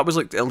quick. That was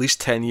at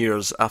least 10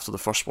 years after the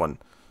first one.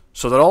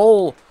 So they're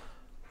all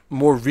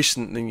more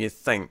recent than you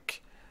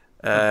think.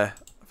 But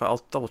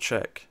I'll double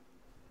check.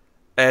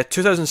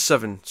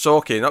 2007. So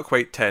okay, not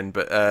quite 10,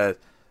 but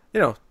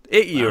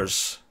 8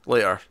 years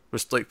later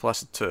was Lake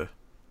Placid 2.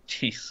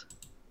 Jeez.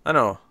 I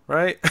know,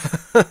 right?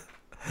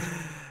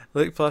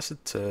 Lake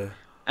Placid 2.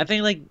 I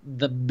think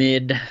the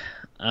mid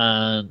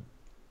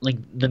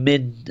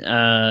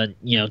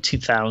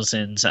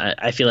 2000s.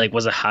 I feel like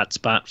was a hot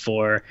spot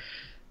for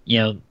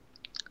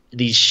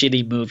these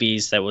shitty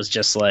movies that was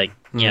just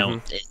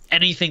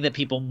anything that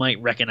people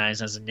might recognize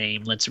as a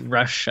name. Let's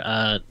rush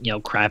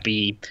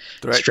crappy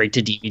straight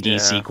to DVD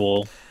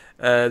sequel.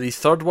 The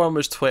third one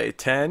was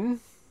 2010.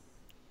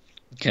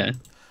 Okay.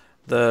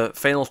 The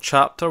final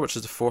chapter, which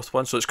is the fourth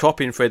one, so it's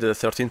copying Friday the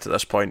 13th at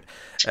this point,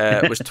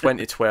 was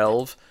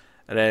 2012.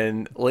 And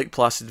then Lake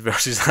Placid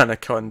versus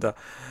Anaconda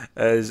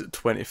is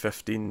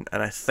 2015,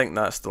 and I think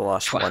that's the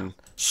last one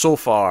so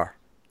far.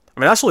 I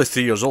mean, that's only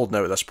 3 years old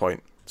now at this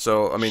point.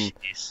 So, I mean,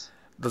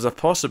 there's a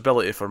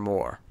possibility for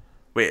more.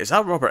 Wait, is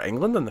that Robert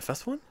Englund in the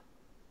fifth one?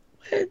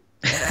 What? It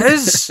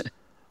is!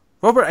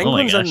 Robert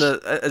Englund's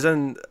is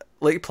in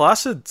Lake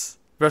Placid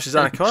versus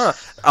Anaconda.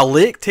 A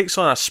lake takes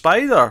on a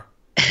spider.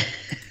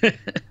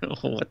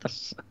 What the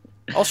fuck?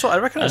 Also, I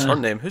recognise her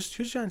name.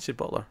 Who's Yancy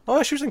Butler?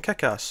 Oh, she was in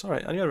Kick-Ass.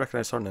 Alright, I knew I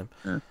recognised her name.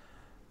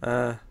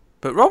 But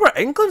Robert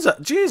Englund's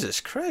Jesus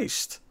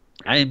Christ.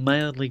 I am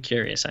mildly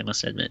curious, I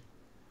must admit.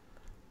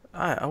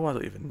 I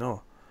don't even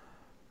know.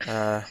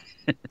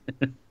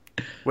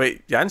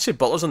 Wait, Yancy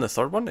Butler's in the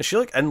third one? Is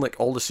she in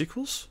all the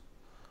sequels?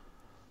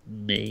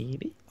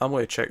 Maybe. I'm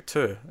going to check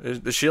too.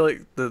 Is she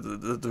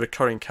the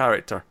recurring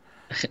character?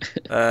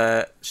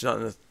 She's not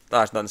in the... she's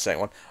not in the second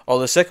one. Oh,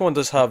 the second one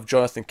does have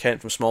Jonathan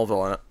Kent from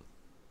Smallville in it.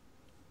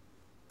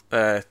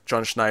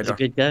 John Schneider. He's a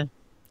good guy.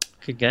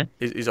 Good guy.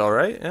 He's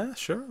alright, yeah,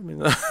 sure. I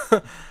mean,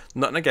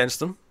 nothing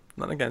against him.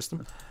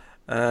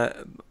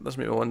 Doesn't make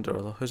me wonder,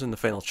 though, who's in the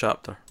final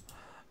chapter?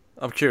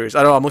 I'm curious.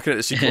 I know, I'm looking at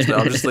the sequels now.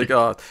 I'm just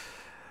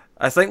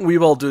I think we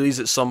will do these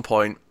at some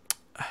point.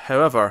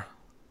 However,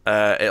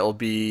 it'll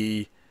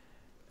be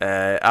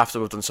after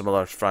we've done some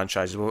other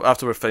franchises.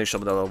 After we've finished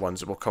some of the other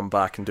ones, we'll come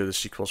back and do the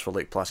sequels for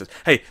Lake Placid.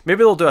 Hey,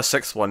 maybe they'll do a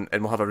sixth one,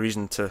 and we'll have a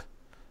reason to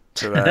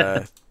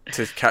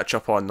catch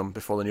up on them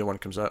before the new one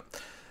comes out.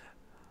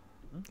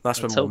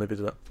 That's when we'll maybe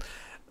do that.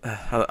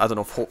 I don't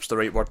know if hope's the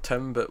right word,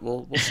 Tim, but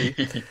we'll see.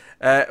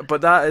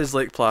 But that is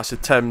Lake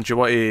Placid. Tim, do you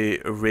want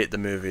to rate the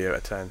movie out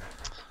of 10?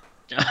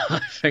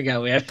 I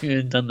forgot we haven't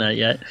even done that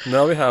yet.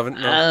 No, we haven't.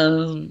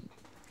 No.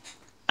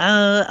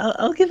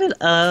 I'll give it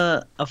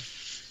a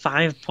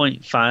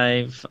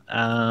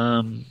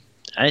 5.5.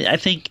 I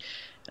think,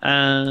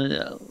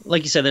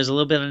 like you said, there's a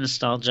little bit of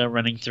nostalgia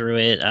running through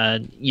it.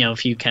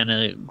 If you kind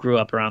of grew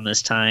up around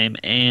this time,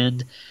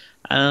 and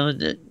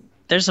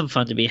there's some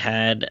fun to be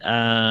had.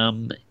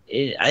 I'd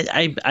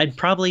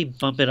probably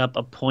bump it up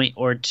a point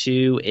or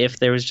two if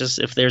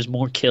there's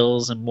more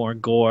kills and more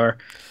gore.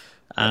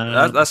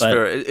 That's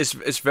fair. It's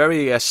a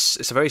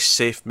very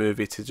safe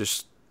movie to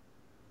just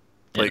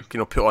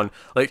put on.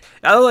 I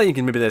don't think you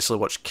can maybe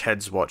necessarily watch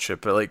kids watch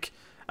it, but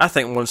I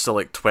think once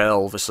they're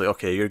 12, it's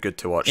okay, you're good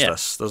to watch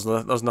this.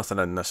 There's nothing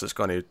in this. It's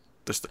going to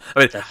just. I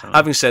mean, definitely.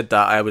 Having said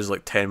that, I was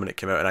 10 when it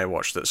came out and I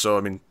watched it, so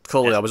I mean,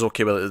 clearly I was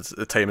okay with it at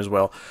the time as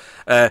well.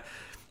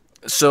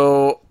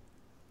 So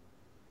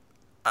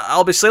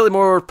I'll be slightly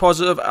more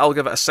positive. I'll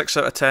give it a 6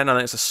 out of 10,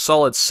 and it's a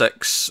solid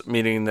 6,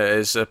 meaning that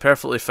it's a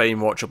perfectly fine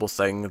watchable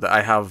thing that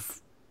I have.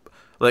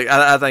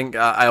 I think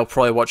I'll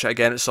probably watch it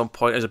again at some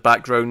point as a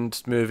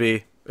background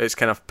movie. It's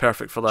kind of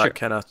perfect for that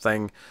kind of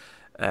thing.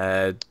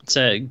 It's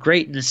a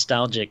great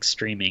nostalgic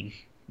streaming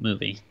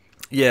movie.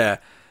 Yeah.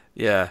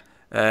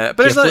 But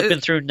you're flipping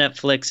through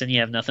Netflix and you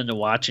have nothing to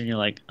watch, and you're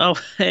like, "Oh,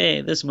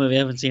 hey, this movie I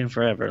haven't seen in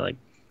forever."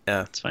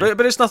 Yeah, it's fine.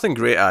 But it's nothing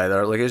great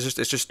either. It's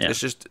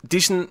just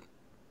decent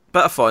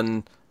bit of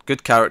fun,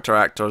 good character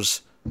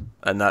actors,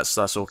 and that's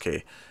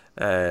okay.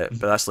 But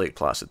that's Lake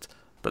Placid,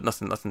 but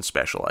nothing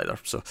special either.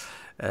 So,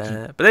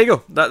 but there you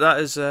go. That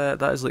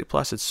is Lake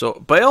Placid. So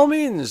by all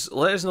means,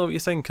 let us know what you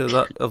think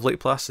of Lake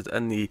Placid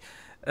in the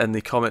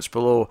comments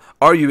below.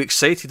 Are you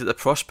excited at the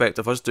prospect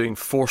of us doing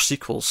 4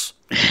 sequels?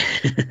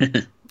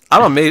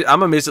 I'm amazed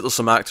that there's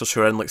some actors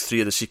who are in like 3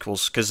 of the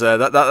sequels, because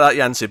that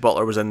Yancey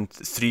Butler was in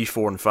 3,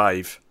 4, and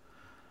 5.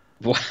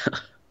 Wow.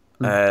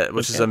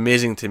 Which is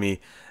amazing to me.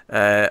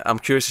 I'm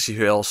curious to see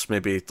who else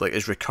maybe like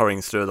is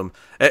recurring through them.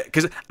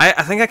 Because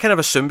I think I kind of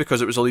assumed,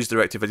 because it was all these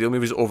direct-to-video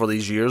movies over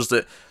these years,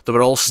 that they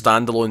were all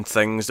standalone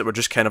things that were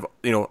just kind of,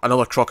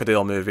 another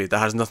Crocodile movie that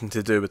has nothing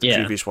to do with the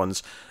previous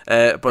ones.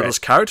 But there's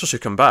characters who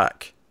come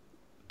back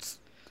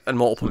in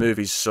multiple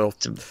movies, so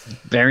it's a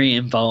very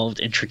involved,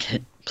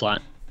 intricate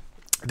plot.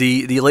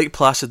 The Lake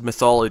Placid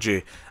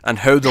mythology and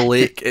how the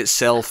lake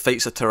itself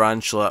fights a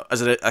tarantula.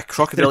 Is it a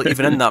crocodile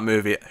even in that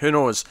movie? Who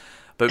knows?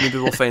 But maybe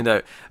we'll find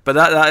out. But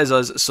that is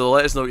us. So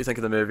let us know what you think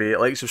of the movie.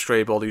 Like,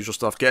 subscribe, all the usual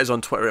stuff. Get us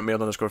on Twitter at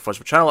mail_fuzz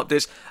for channel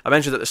updates. I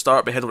mentioned at the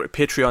start, but head over to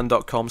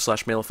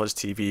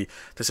patreon.com/mailfuzztv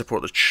to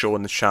support the show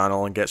and the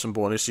channel and get some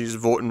bonuses,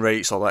 voting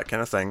rights, all that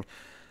kind of thing.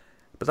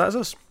 But that is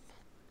us.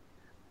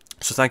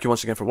 So thank you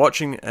once again for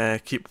watching.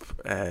 Keep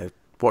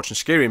watching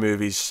scary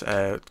movies,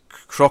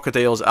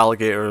 crocodiles,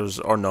 alligators,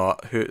 or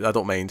not. I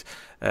don't mind.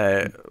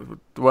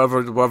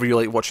 Whatever you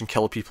like watching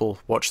kill people,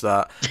 watch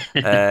that.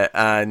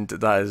 And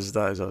that is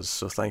us.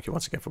 So thank you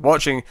once again for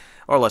watching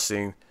or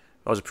listening.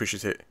 I always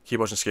appreciate it.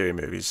 Keep watching scary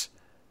movies,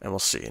 and we'll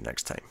see you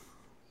next time.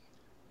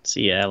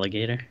 See you,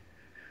 alligator.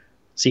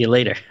 See you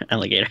later,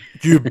 alligator.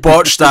 You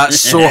botched that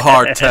so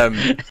hard,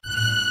 Tim.